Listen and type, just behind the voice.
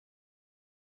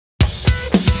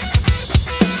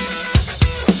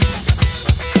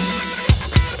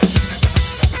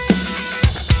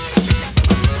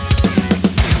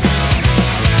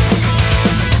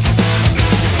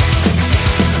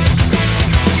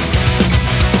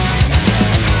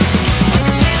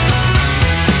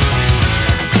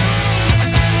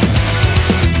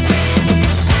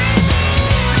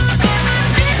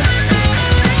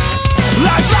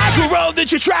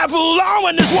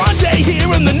when there's one day here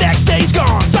and the next day's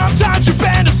gone. Sometimes you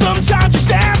bend and sometimes you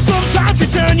stand, sometimes you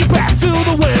turn your back to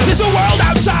the wind. There's a world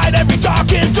outside every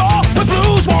darkened door, but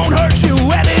blues won't hurt you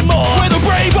anymore. Where the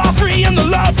brave are free and the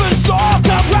lovers soar.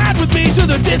 Come ride with me to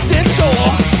the distant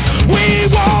shore.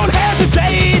 We won't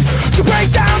hesitate to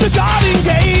break down the garden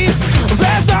gate.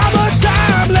 There's not much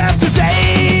time left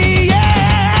today,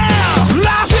 yeah.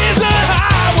 Life is a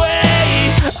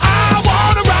highway, I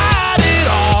wanna ride it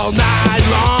all night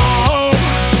long.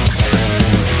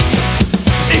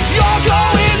 If you're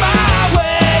going my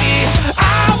way,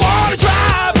 I wanna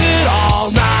drive it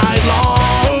all night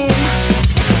long.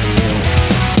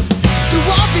 Through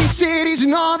all these cities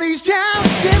and all these towns,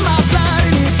 it's in my blood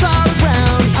and it's all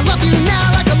around. I love you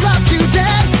now like I loved you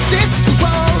then. This is the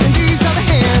road and these are the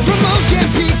hands. From Ocean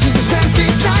Peak to the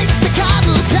Memphis nights, the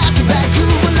Cairo Pass and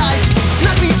Vancouver lights.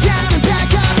 Knock me down and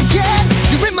back up again.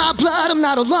 You're in my blood, I'm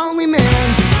not alone.